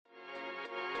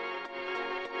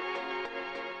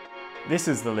This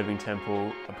is The Living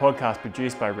Temple, a podcast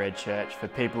produced by Red Church for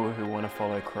people who want to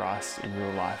follow Christ in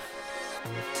real life.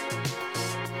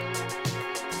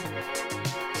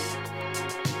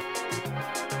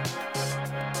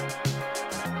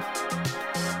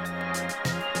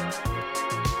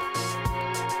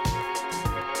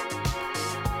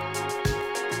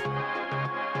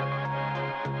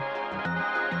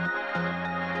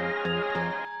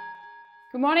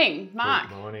 Good morning, Mark.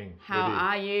 Good morning. How Libby.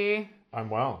 are you? I'm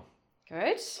well.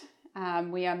 Good.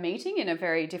 We are meeting in a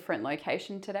very different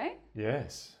location today.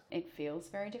 Yes. It feels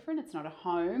very different. It's not a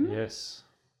home. Yes.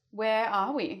 Where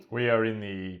are we? We are in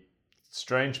the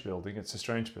Strange building. It's a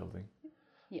Strange building.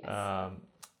 Yes.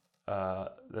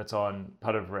 That's on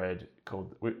Put of Red,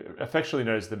 affectionately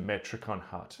known as the Metricon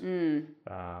Hut.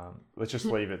 Let's just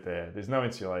leave it there. There's no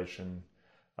insulation.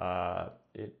 I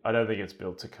don't think it's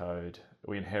built to code.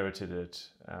 We inherited it.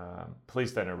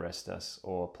 Please don't arrest us,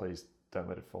 or please don't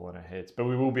let it fall on our heads. But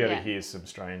we will be able to hear some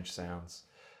strange sounds.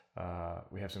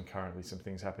 We have currently some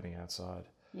things happening outside.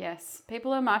 Yes.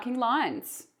 People are marking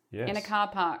lines in a car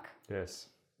park. Yes.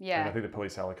 Yeah. And I think the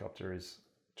police helicopter is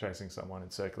chasing someone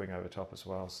and circling over top as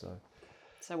well. So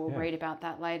we'll read about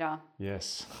that later.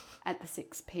 Yes. At the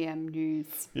 6 p.m.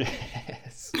 news.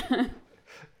 Yes.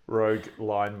 Rogue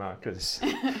line markers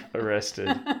arrested.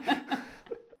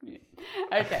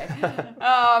 Okay.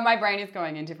 Oh, my brain is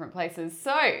going in different places.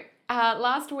 So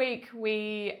last week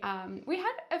we had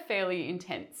a fairly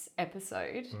intense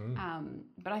episode,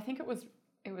 but I think it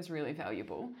was really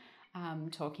valuable,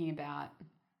 talking about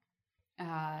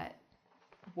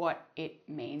what it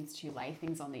means to lay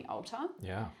things on the altar.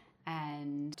 Yeah.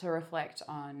 And to reflect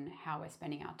on how we're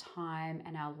spending our time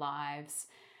and our lives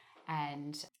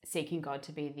and seeking God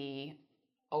to be the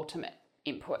ultimate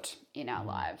input in our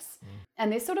lives.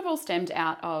 And this sort of all stemmed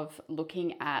out of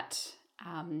looking at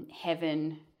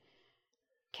heaven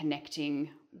connecting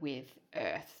with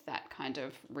earth, that kind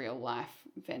of real life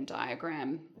Venn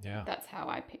diagram. Yeah. That's how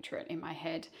I picture it in my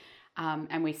head.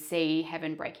 And we see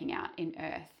heaven breaking out in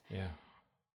earth. Yeah.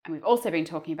 And we've also been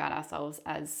talking about ourselves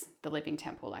as the living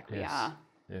temple, like we are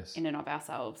in and of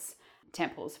ourselves,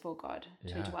 temples for God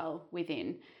to dwell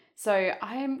within. So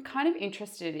I'm kind of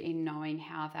interested in knowing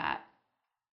how that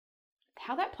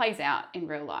plays out in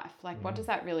real life. Like, what does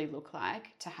that really look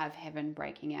like to have heaven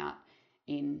breaking out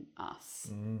in us?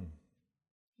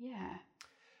 Yeah.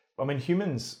 I mean,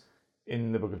 humans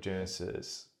in the book of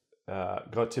Genesis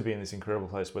got to be in this incredible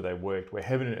place where they worked, where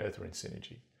heaven and earth were in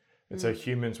synergy. And so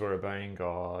humans were obeying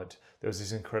God. There was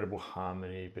this incredible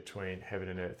harmony between heaven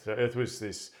and earth. So earth was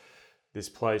this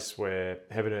place where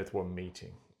heaven and earth were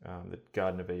meeting. The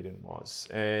Garden of Eden was.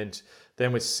 And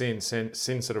then with sin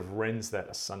sort of rends that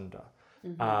asunder.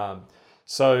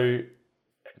 So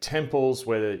temples,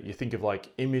 whether you think of like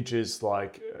images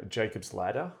like Jacob's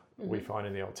ladder, we find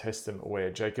in the Old Testament, where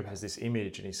Jacob has this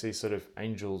image and he sees sort of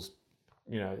angels,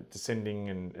 descending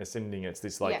and ascending. It's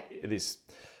this this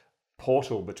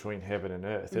portal between heaven and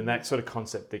earth. And that sort of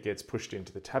concept that gets pushed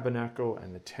into the tabernacle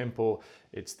and the temple,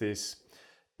 it's this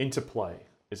interplay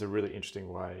is a really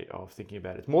interesting way of thinking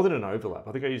about it. It's more than an overlap.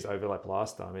 I think I used overlap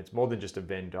last time. It's more than just a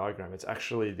Venn diagram. It's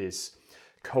actually this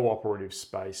cooperative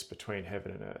space between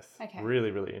heaven and earth. Okay. Really,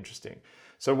 really interesting.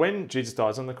 So when Jesus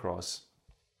dies on the cross,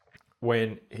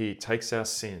 when he takes our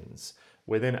sins,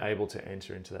 we're then able to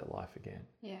enter into that life again.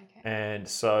 Yeah, okay. And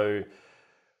so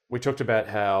we talked about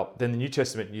how then the New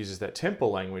Testament uses that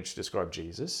temple language to describe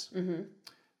Jesus.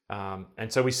 And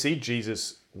so we see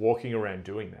Jesus walking around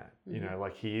doing that,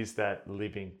 like he is that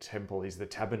living temple, he's the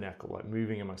tabernacle, like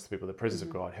moving amongst the people, the presence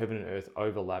of God, heaven and earth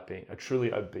overlapping, a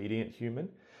truly obedient human.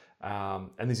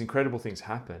 And these incredible things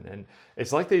happen. And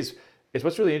it's like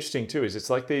what's really interesting too, is it's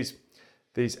like these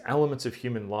elements of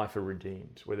human life are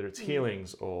redeemed, whether it's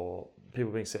healings or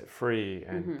people being set free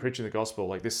and preaching the gospel.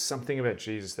 Like there's something about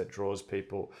Jesus that draws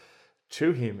people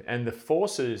to him, and the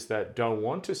forces that don't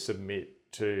want to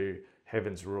submit to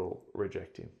heaven's rule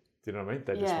reject him. Do you know what I mean?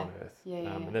 They just want earth.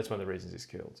 And that's one of the reasons he's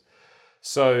killed.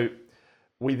 So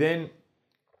we then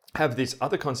have this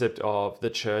other concept of the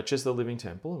church as the living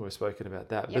temple, and we've spoken about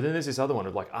that. But then there's this other one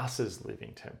of like us as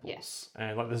living temples. Yes.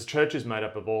 And like this church is made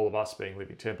up of all of us being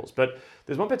living temples. But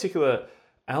there's one particular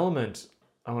element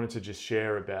I wanted to just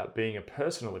share about being a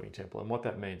personal living temple and what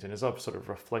that means. And as I've sort of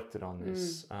reflected on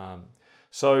this,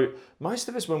 so most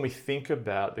of us, when we think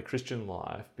about the Christian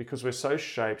life, because we're so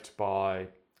shaped by,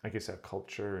 I guess, our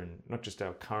culture, and not just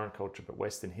our current culture, but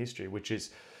Western history, which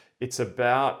is, it's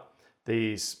about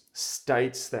these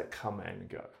states that come and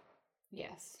go.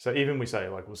 Yes. So even we'll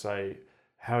say,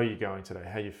 how are you going today?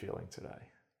 How are you feeling today?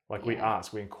 Like we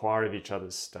inquire of each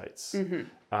other's states.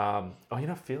 Oh, you're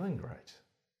not feeling great.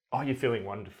 Oh, you're feeling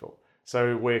wonderful.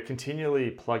 So we're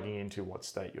continually plugging into what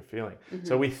state you're feeling.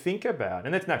 So we think about,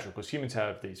 and that's natural because humans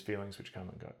have these feelings which come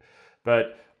and go,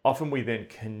 but often we then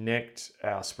connect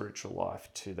our spiritual life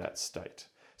to that state.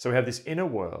 So we have this inner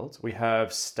world, we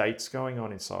have states going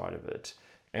on inside of it,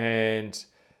 and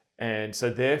so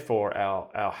therefore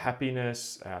our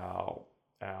happiness,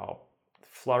 our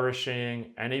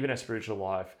flourishing, and even our spiritual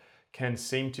life can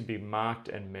seem to be marked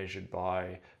and measured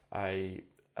by a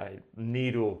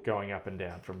needle going up and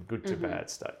down from good to bad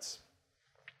states.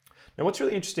 Now, what's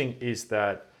really interesting is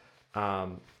that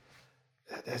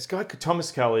this guy,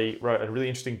 Thomas Kelly, wrote a really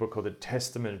interesting book called The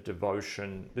Testament of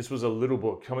Devotion. This was a little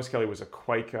book. Thomas Kelly was a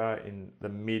Quaker in the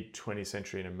mid-20th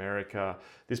century in America.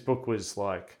 This book was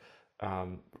like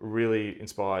really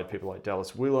inspired people like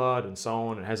Dallas Willard and so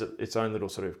on, and has its own little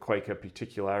sort of Quaker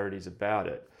particularities about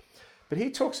it. But he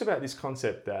talks about this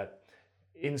concept that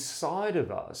inside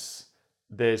of us,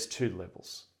 there's two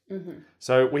levels.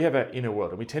 So we have our inner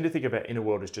world, and we tend to think of our inner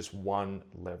world as just one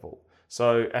level.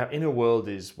 So our inner world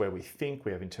is where we think,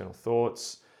 we have internal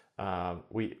thoughts,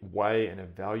 we weigh and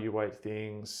evaluate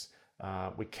things,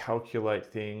 we calculate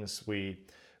things, we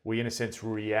in a sense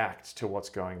react to what's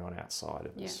going on outside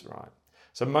of us, right?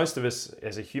 So most of us,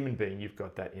 as a human being, you've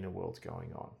got that inner world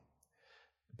going on.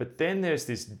 But then there's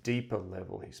this deeper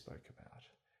level he spoke about.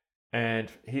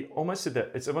 And he almost said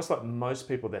that it's almost like most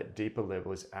people, that deeper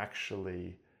level is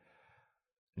actually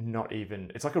not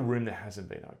even, it's like a room that hasn't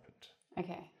been opened.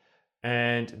 Okay.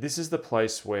 And this is the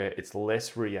place where it's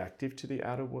less reactive to the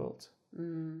outer world.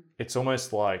 It's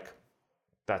almost like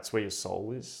that's where your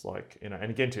soul is. Like, you know, and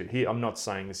again, too, here, I'm not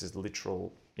saying this is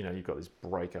literal, you know, you've got this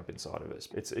breakup inside of us.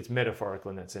 It's metaphorical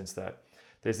in that sense that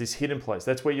there's this hidden place.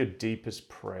 That's where your deepest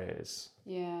prayers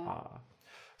are.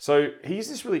 So he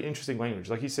uses this really interesting language.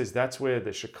 Like he says, that's where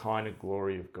the Shekinah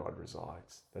glory of God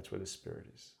resides. That's where the Spirit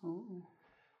is. Ooh.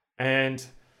 And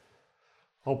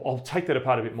I'll take that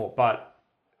apart a bit more. But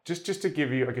just to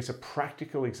give you, I guess, a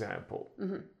practical example,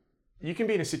 you can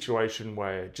be in a situation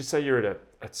where, just say you're at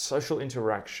a social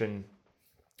interaction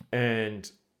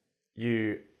and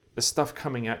there's stuff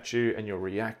coming at you and you're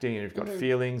reacting and you've got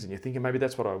feelings and you're thinking, maybe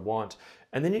that's what I want.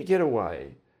 And then you get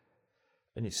away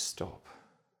and you stop.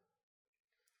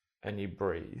 And you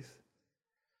breathe,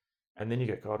 and then you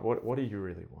go, God, what do you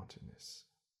really want in this?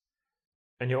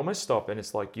 And you almost stop, and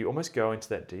it's like you almost go into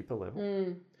that deeper level.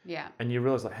 And you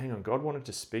realize, like, hang on, God wanted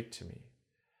to speak to me.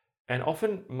 And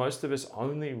often, most of us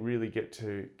only really get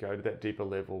to go to that deeper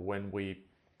level when we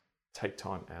take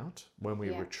time out, when we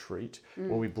retreat,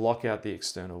 when we block out the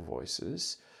external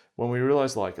voices, when we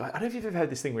realize, like, I don't know if you've ever had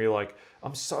this thing where you're like,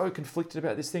 I'm so conflicted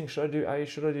about this thing. Should I do A?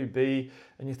 Should I do B?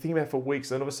 And you think about it for weeks.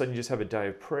 And all of a sudden you just have a day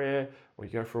of prayer or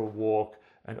you go for a walk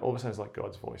and all of a sudden it's like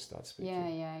God's voice starts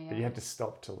speaking. But you have to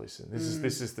stop to listen.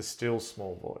 This is the still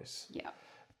small voice.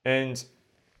 And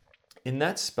in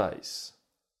that space,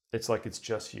 it's like it's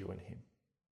just you and him.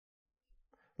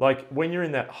 Like when you're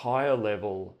in that higher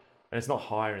level, and it's not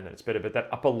higher in that, it's better, but that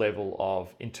upper level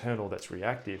of internal that's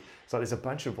reactive, it's like there's a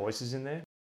bunch of voices in there.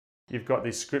 You've got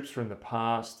these scripts from the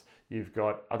past, you've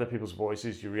got other people's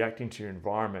voices, you're reacting to your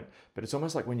environment, but it's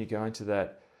almost like when you go into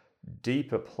that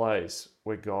deeper place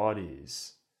where God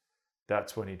is,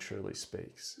 that's when he truly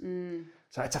speaks.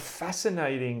 So it's a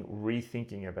fascinating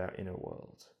rethinking of our inner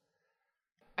world.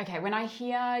 Okay, when I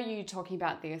hear you talking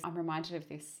about this, I'm reminded of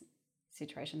this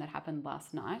situation that happened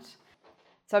last night.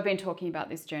 So I've been talking about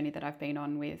this journey that I've been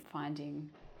on with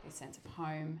finding this sense of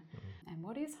home and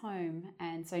what is home.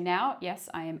 And so now, yes,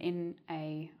 I am in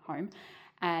a home.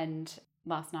 And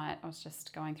last night I was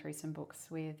just going through some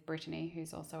books with Brittany,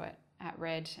 who's also at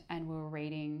Red, and we were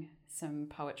reading some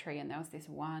poetry. And there was this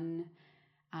one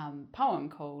poem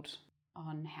called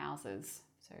On Houses.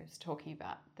 So it was talking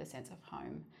about the sense of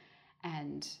home.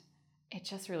 And it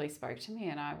just really spoke to me.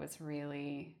 And I was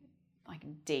really like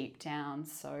deep down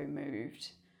so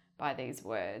moved by these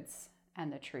words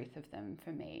and the truth of them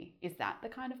for me. Is that the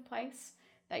kind of place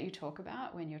that you talk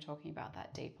about when you're talking about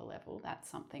that deeper level? That's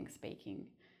something speaking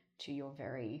to your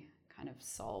very kind of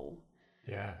soul.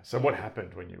 Yeah. So what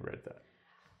happened when you read that?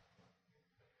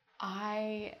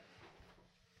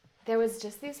 There was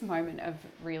just this moment of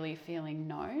really feeling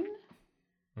known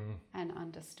and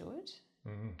understood,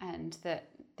 and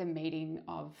that the meeting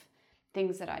of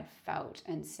things that I'd felt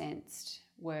and sensed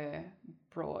were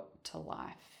brought to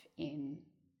life in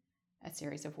a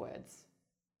series of words.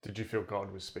 Did you feel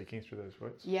God was speaking through those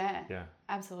words? Yeah.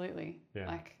 Absolutely.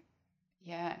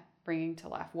 Bringing to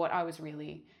life what I was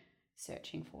really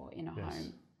searching for in a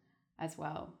home as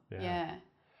well. Yeah.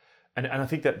 And I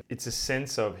think that it's a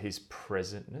sense of his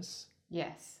presentness.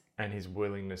 Yes. And his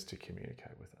willingness to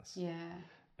communicate with us. Yeah.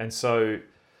 And so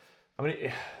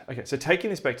Okay, so taking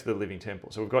this back to the living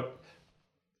temple. So we've got,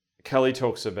 Kelly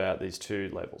talks about these two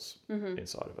levels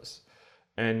inside of us.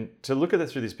 And to look at that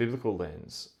through this biblical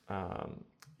lens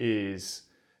is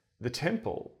the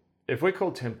temple. If we're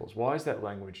called temples, why is that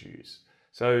language used?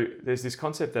 So there's this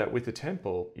concept that with the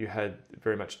temple, you had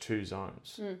very much two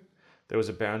zones. There was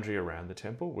a boundary around the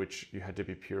temple, which you had to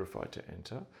be purified to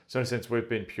enter. So in a sense, we've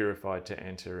been purified to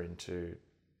enter into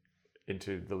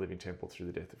the living temple through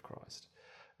the death of Christ.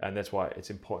 And that's why it's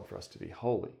important for us to be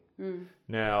holy.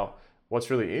 Now, what's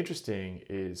really interesting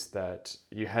is that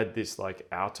you had this like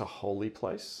outer holy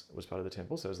place. It was part of the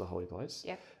temple, so it was the holy place.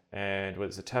 Yeah. And whether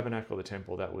it's the tabernacle, the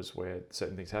temple, that was where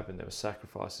certain things happened. There were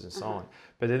sacrifices and so on.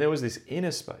 But then there was this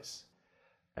inner space,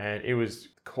 and it was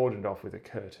cordoned off with a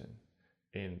curtain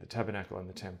in the tabernacle and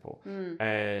the temple.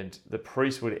 And the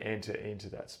priest would enter into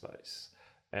that space,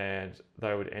 and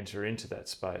they would enter into that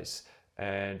space,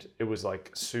 and it was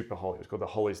like super holy. It was called the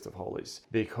holiest of holies,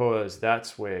 because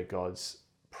that's where God's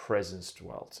presence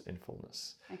dwelt in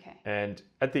fullness. Okay. And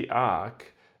at the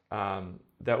ark,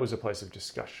 that was a place of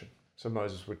discussion. So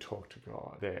Moses would talk to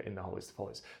God there in the holiest of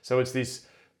holies. So it's this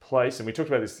place, and we talked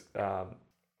about this,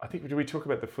 I think, did we talk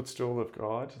about the footstool of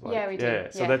God? Yeah, we did.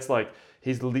 Yeah, so that's like,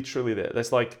 he's literally there.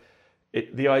 That's like,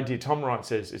 the idea, Tom Wright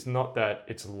says, it's not that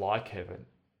it's like heaven.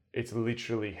 It's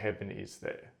literally heaven is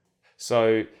there.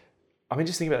 So, I mean,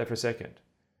 just think about that for a second.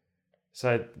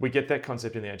 So we get that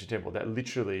concept in the ancient temple, that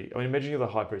literally, I mean, imagine you're the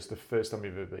high priest the first time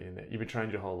you've ever been in there. You've been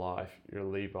trained your whole life. You're a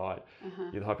Levite.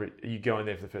 You're the high priest. You go in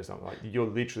there for the first time. Like, you're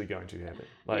literally going to heaven.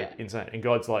 Like, insane. And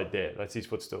God's like there. That's his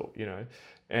footstool, you know.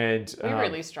 And we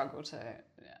really struggle to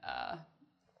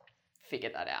figure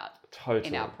that out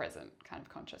in our present kind of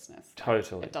consciousness.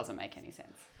 Totally. It doesn't make any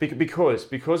sense.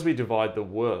 Because we divide the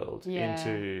world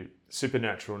into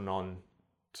supernatural,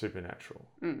 non-supernatural,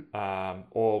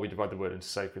 or we divide the word into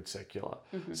sacred, secular.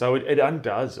 So it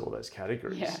undoes all those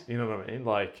categories. Yeah. You know what I mean?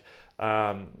 Like,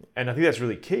 and I think that's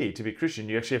really key to be Christian.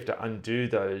 You actually have to undo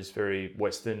those very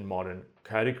Western modern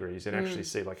categories and actually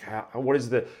see like what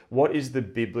is the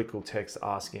biblical text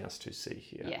asking us to see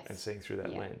here, and seeing through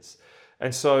that lens.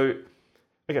 And so,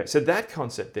 okay, so that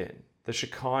concept then, the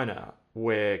Shekinah,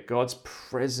 where God's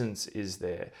presence is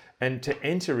there, and to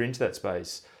enter into that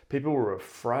space, people were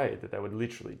afraid that they would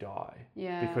literally die.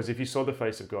 Yeah. Because if you saw the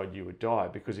face of God, you would die,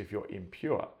 because if you're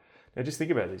impure. Now just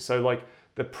think about this. So like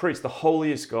the priest, the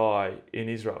holiest guy in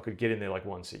Israel, could get in there like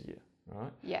once a year,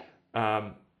 right?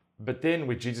 Yeah. But then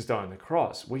with Jesus dying on the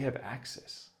cross, we have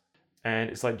access.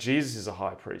 And it's like Jesus is a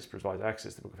high priest, provides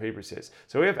access, the book of Hebrews says.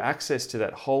 So we have access to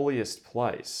that holiest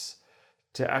place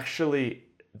to actually,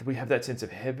 we have that sense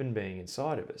of heaven being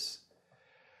inside of us.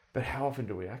 But how often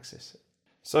do we access it?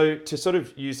 So to sort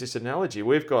of use this analogy,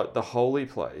 we've got the holy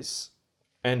place.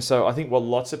 And so I think what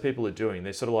lots of people are doing,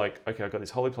 they're sort of like, okay, I've got this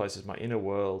holy place as my inner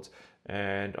world,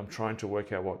 and I'm trying to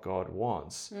work out what God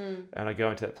wants. And I go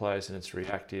into that place and it's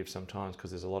reactive sometimes because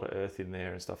there's a lot of earth in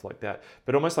there and stuff like that.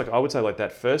 But almost like, I would say like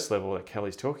that first level that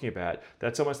Kelly's talking about,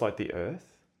 that's almost like the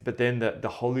earth. But then the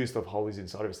holiest of holies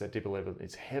inside of us, that deeper level,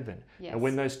 is heaven. Yes. And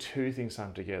when those two things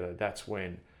come together, that's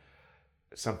when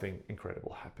something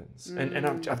incredible happens. And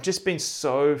I've just been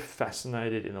so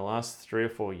fascinated in the last 3 or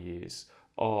 4 years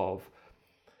of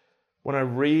when I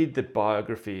read the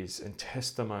biographies and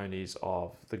testimonies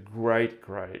of the great,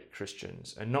 great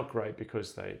Christians, and not great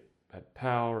because they had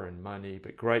power and money,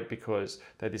 but great because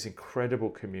they had this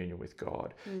incredible communion with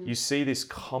God. You see this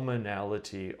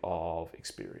commonality of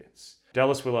experience.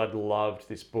 Dallas Willard loved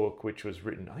this book, which was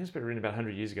written, I think it's been written about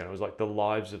 100 years ago. It was like the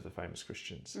lives of the famous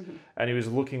Christians. And he was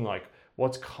looking like,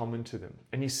 what's common to them?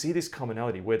 And you see this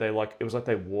commonality where it was like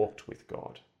they walked with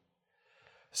God.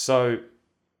 So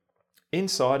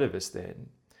inside of us then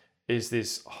is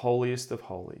this holiest of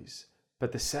holies.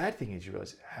 But the sad thing is you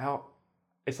realize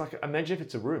it's like, imagine if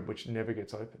it's a room which never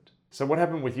gets opened. So what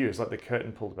happened with you is like the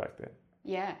curtain pulled back then.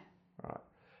 Yeah. Right.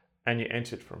 And you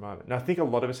entered for a moment. Now I think a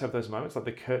lot of us have those moments, like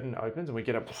the curtain opens and we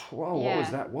get up, whoa, what was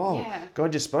that? Whoa,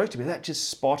 God just spoke to me. That just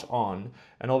spot on.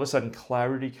 And all of a sudden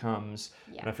clarity comes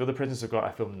and I feel the presence of God.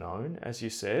 I feel known, as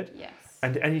you said. Yes.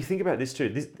 And you think about this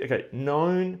too.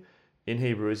 Known in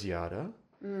Hebrew is yada.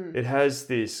 It has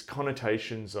this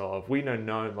connotations of, we know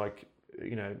known like,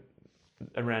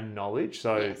 around knowledge.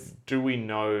 So do we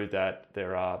know that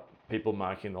there are people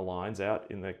marking the lines out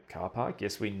in the car park?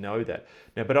 Yes, we know that.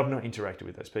 Now, but I've not interacted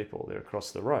with those people. They're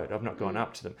across the road. I've not gone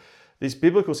up to them. This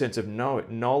biblical sense of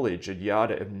knowledge, a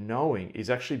yada of knowing, is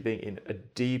actually being in a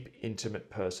deep, intimate,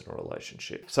 personal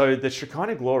relationship. So the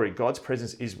Shekinah glory, God's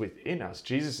presence is within us.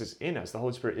 Jesus is in us. The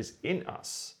Holy Spirit is in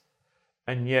us.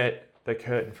 And yet the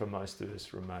curtain for most of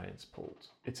us remains pulled.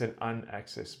 It's an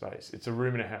unaccessed space. It's a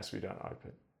room in a house we don't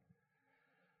open.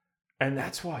 And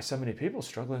that's why so many people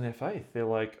struggle in their faith. They're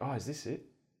like, oh, is this it?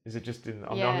 Is it just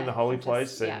I'm in the holy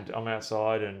place and I'm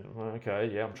outside and,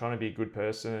 okay, I'm trying to be a good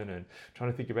person and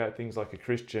trying to think about things like a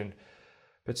Christian.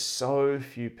 But so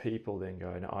few people then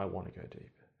go, no, I want to go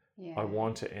deeper. Yeah. I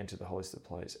want to enter the holiest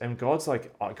place. And God's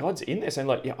like, God's in there saying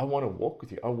like, I want to walk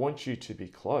with you. I want you to be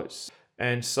close.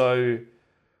 And so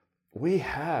we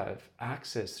have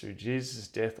access through Jesus'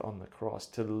 death on the cross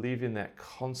to live in that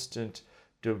constant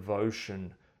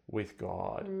devotion with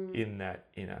God in that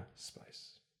inner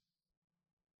space.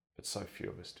 But so few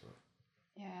of us do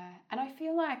it. Yeah. And I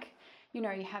feel like, you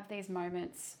have these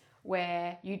moments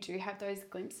where you do have those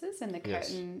glimpses and the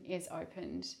curtain is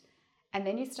opened. And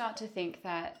then you start to think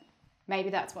that maybe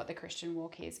that's what the Christian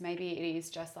walk is. Maybe it is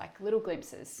just like little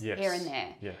glimpses here and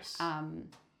there. Yes. And,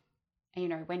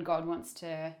 when God wants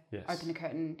to open the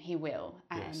curtain, he will.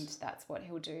 And that's what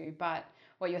he'll do. But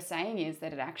what you're saying is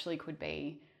that it actually could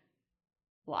be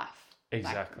life.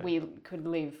 Exactly. Like we could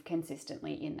live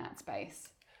consistently in that space.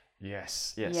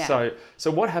 Yes. Yeah.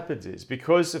 So what happens is,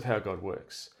 because of how God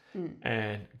works,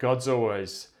 and God's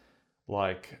always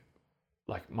like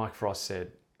Mike Frost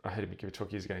said, I heard him give a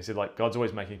talk years ago. He said, like, God's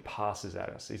always making passes at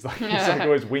us. He's like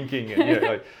always winking,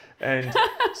 and and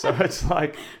so it's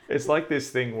like this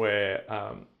thing where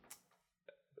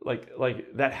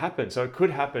like that happens. So it could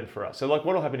happen for us. So like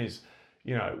what'll happen is,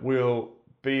 we'll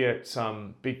be at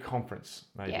some big conference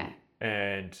maybe,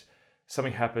 and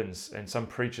something happens and some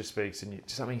preacher speaks and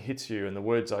something hits you and the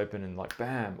words open and like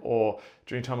bam, or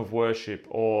during time of worship,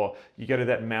 or you go to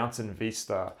that mountain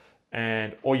vista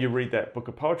or you read that book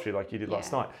of poetry like you did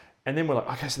last night. And then we're like,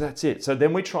 okay, so that's it. So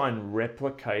then we try and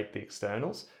replicate the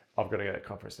externals. I've got to go to that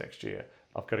conference next year.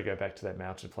 I've got to go back to that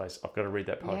mountain place. I've got to read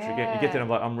that poetry again. You get there and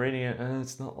I'm reading it and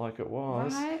it's not like it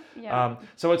was. Right? Yeah.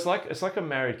 So it's like a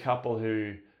married couple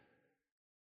who,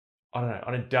 I don't know,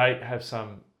 on a date have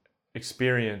some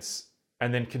experience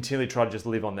and then continually try to just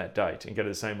live on that date and go to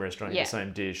the same restaurant, eat the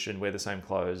same dish and wear the same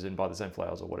clothes and buy the same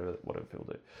flowers or whatever people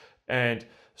do. And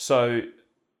so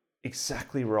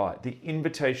exactly right. The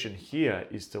invitation here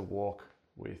is to walk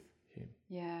with him.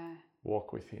 Yeah.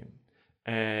 Walk with him.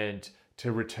 And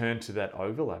to return to that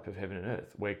overlap of heaven and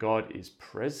earth where God is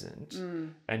present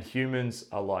and humans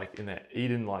are like in that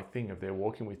Eden-like thing of they're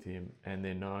walking with him and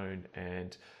they're known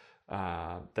and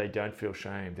they don't feel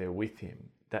shame. They're with him.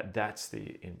 That's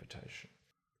the invitation.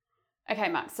 Okay,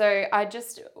 Mark. So I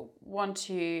just want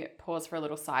to pause for a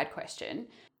little side question.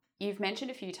 You've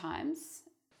mentioned a few times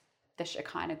the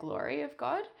Shekinah glory of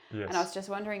God. Yes. And I was just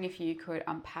wondering if you could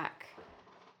unpack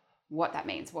what that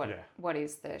means. What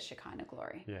is the Shekinah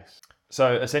glory? Yes.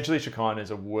 So essentially Shekinah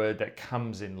is a word that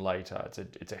comes in later.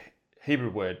 It's a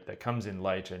Hebrew word that comes in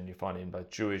later and you find it in both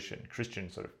Jewish and Christian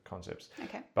sort of concepts.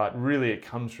 Okay. But really it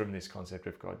comes from this concept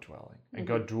of God dwelling and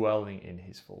God dwelling in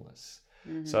his fullness.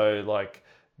 So like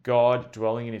God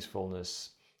dwelling in his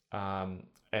fullness,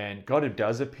 and God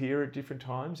does appear at different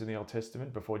times in the Old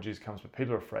Testament before Jesus comes, but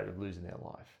people are afraid of losing their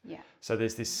life. Yeah. So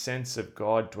there's this sense of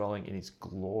God dwelling in his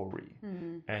glory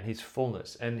and his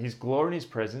fullness. And his glory and his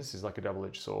presence is like a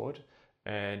double-edged sword.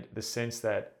 And the sense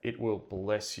that it will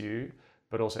bless you,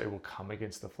 but also it will come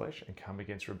against the flesh and come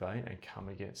against rebellion and come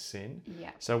against sin.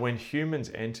 Yeah. So when humans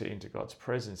enter into God's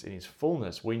presence in his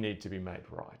fullness, we need to be made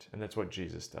right. And that's what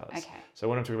Jesus does. Okay. So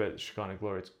when I'm talking about the Shekinah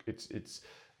glory, it's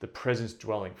the presence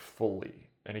dwelling fully.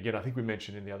 And again, I think we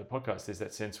mentioned in the other podcast, there's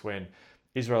that sense when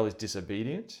Israel is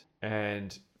disobedient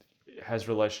and has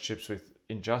relationships with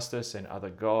injustice and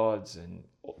other gods, and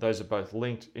those are both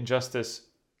linked. Injustice,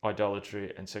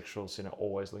 idolatry, and sexual sin are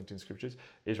always linked in scriptures.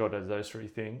 Israel does those three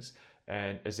things,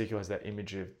 and Ezekiel has that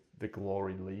image of the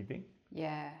glory leaving.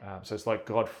 Yeah. So it's like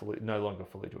God no longer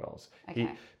fully dwells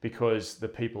because the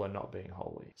people are not being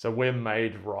holy. So we're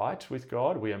made right with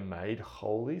God. We are made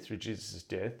holy through Jesus'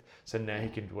 death. So now he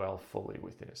can dwell fully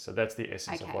within us. So that's the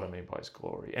essence of what I mean by his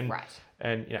glory.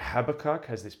 And Habakkuk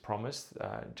has this promise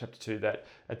in chapter 2 that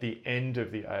at the end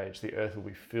of the age, the earth will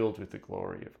be filled with the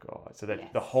glory of God. So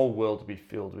that the whole world will be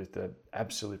filled with the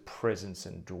absolute presence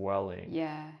and dwelling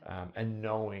and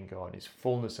knowing God and his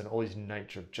fullness and all his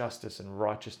nature of justice and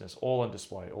righteousness, all on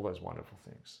display, all those wonderful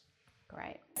things.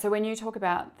 Great. So when you talk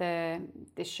about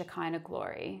this Shekinah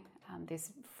glory,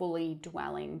 this fully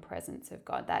dwelling presence of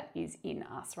God that is in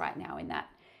us right now, in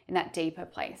that deeper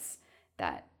place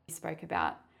that you spoke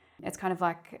about, it's kind of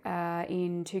like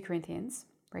in 2 Corinthians,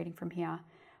 reading from here,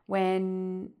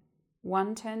 when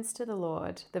one turns to the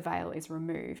Lord, the veil is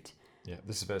removed. Yeah,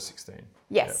 this is verse 16.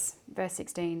 Yes, verse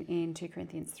 16 in 2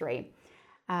 Corinthians 3.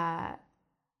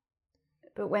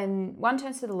 But when one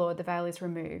turns to the Lord, the veil is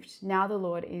removed. Now the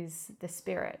Lord is the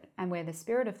Spirit, and where the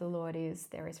Spirit of the Lord is,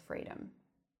 there is freedom.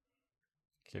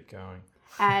 Keep going.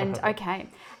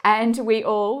 And we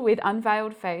all, with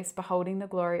unveiled face, beholding the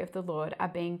glory of the Lord, are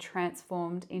being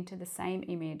transformed into the same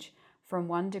image from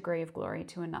one degree of glory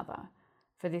to another.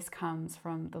 For this comes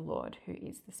from the Lord, who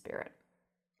is the Spirit.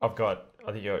 I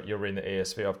think you're reading the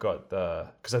ESV. I've got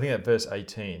because I think that verse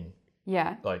 18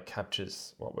 like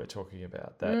captures what we're talking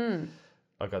about. That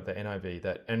I got the NIV,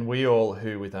 that, and we all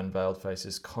who with unveiled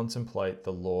faces contemplate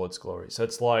the Lord's glory. So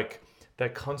it's like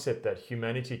that concept that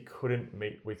humanity couldn't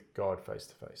meet with God face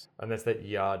to face. And that's that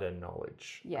yada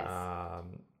knowledge. Yes.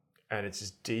 And it's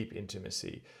this deep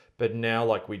intimacy. But now,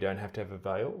 like, we don't have to have a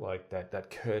veil, like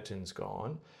that curtain's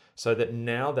gone. So that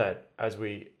now that as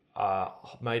we are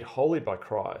made holy by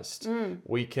Christ,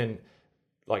 we can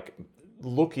like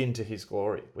look into his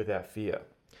glory without fear.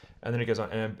 And then it goes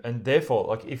on, and therefore,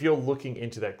 like, if you're looking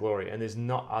into that glory and there's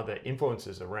not other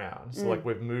influences around, so like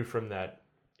we've moved from that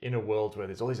inner world where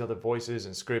there's all these other voices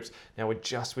and scripts, now we're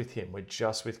just with him, we're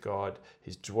just with God,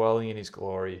 he's dwelling in his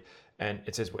glory. And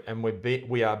it says, and we're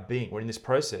in this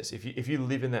process. If you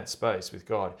live in that space with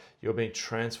God, you're being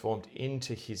transformed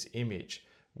into his image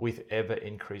with ever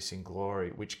increasing glory,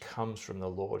 which comes from the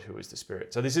Lord who is the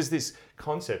Spirit. So this is this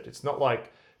concept. It's not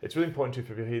like, it's really important to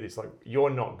people hear this, like, you're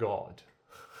not God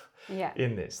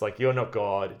in this. Like, you're not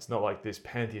God. It's not like this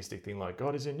pantheistic thing like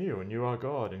God is in you and you are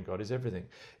God and God is everything.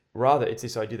 Rather, it's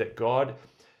this idea that God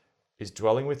is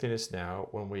dwelling within us now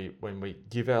when we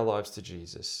give our lives to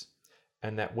Jesus,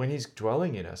 and that when he's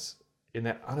dwelling in us, in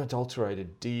that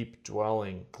unadulterated, deep,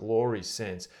 dwelling, glory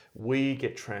sense, we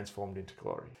get transformed into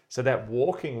glory. So that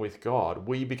walking with God,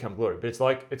 we become glory. But it's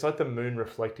like the moon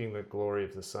reflecting the glory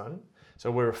of the sun. So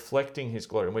we're reflecting his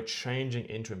glory and we're changing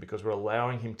into him because we're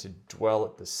allowing him to dwell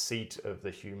at the seat of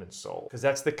the human soul. Because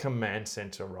that's the command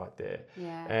center right there.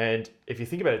 Yeah. And if you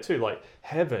think about it too, like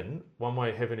heaven, one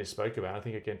way heaven is spoken about, I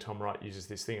think again, Tom Wright uses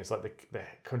this thing, it's like the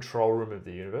control room of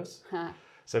the universe.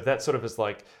 So if that sort of is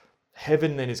like,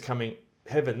 heaven then is coming,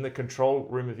 heaven, the control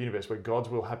room of the universe, where God's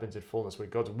will happens in fullness, where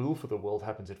God's will for the world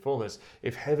happens in fullness.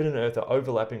 If heaven and earth are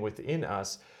overlapping within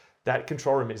us, that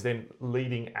control room is then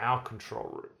leading our control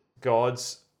room.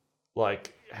 God's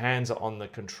like hands are on the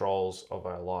controls of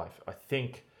our life. I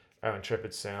think our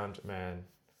intrepid sound man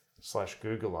 /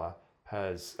 Googler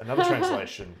has another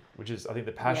translation, which is I think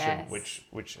the Passion,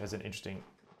 which has an interesting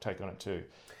take on it too.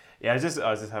 Yeah, I was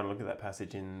just having a look at that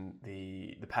passage in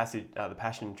the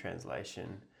Passion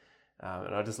translation,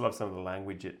 and I just love some of the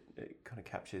language it kind of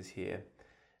captures here,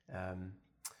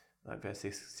 like verse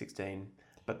 16.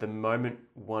 But the moment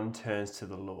one turns to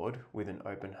the Lord with an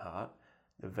open heart,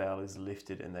 the veil is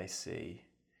lifted and they see.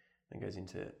 And it goes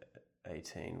into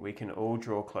 18. We can all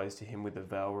draw close to him with the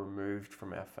veil removed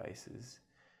from our faces.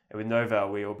 And with no veil,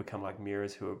 we all become like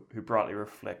mirrors who brightly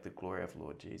reflect the glory of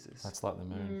Lord Jesus. That's like the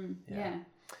moon. Yeah.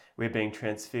 We're being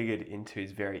transfigured into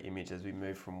his very image as we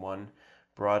move from one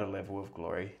brighter level of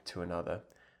glory to another.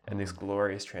 And this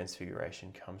glorious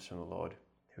transfiguration comes from the Lord,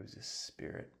 who is the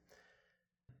Spirit.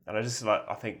 And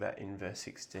I think that in verse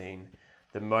 16,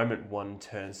 the moment one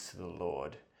turns to the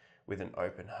Lord with an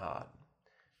open heart.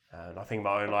 And I think in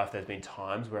my own life, there's been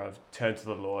times where I've turned to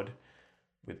the Lord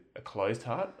with a closed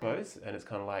heart, and it's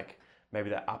kind of like maybe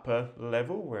that upper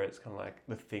level where it's kind of like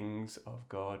the things of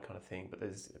God kind of thing, but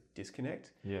there's a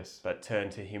disconnect. Yes. But turn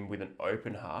to him with an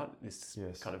open heart, this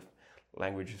kind of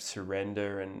language of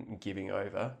surrender and giving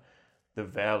over, the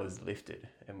veil is lifted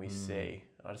and we see.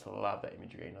 I just love that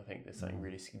imagery, and I think there's something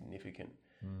really significant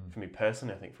for me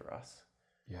personally, I think for us.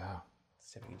 Yeah.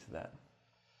 Stepping into that.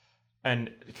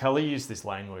 And Kelly used this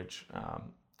language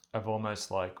of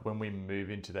almost like when we move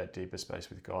into that deeper space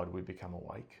with God, we become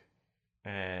awake.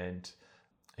 And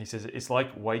he says it's like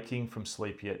waking from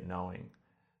sleep yet knowing,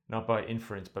 not by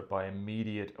inference, but by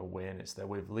immediate awareness that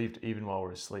we've lived even while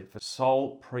we're asleep. For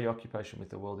sole preoccupation with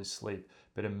the world is sleep,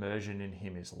 but immersion in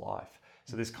him is life.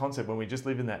 So this concept, when we just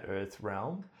live in that earth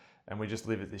realm and we just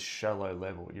live at this shallow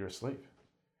level, you're asleep.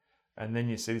 And then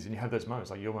you see this and you have those moments,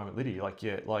 like your moment, Lydia,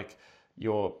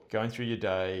 you're going through your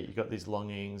day, you've got these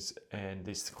longings and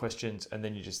these questions, and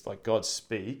then you just like God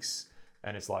speaks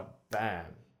and it's like, bam,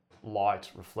 light,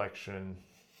 reflection,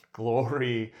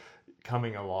 glory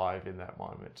coming alive in that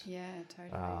moment. Yeah,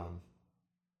 totally.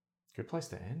 Good place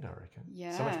to end, I reckon.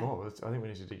 Yeah. So much more. I think we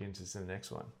need to dig into this in the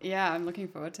next one. Yeah, I'm looking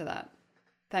forward to that.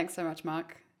 Thanks so much,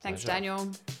 Mark. Thanks, Pleasure.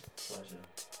 Daniel. pleasure.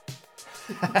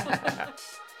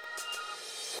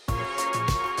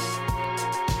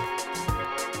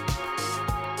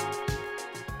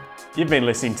 You've been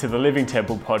listening to the Living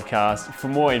Temple podcast. For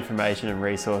more information and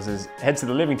resources, head to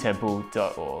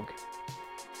thelivingtemple.org.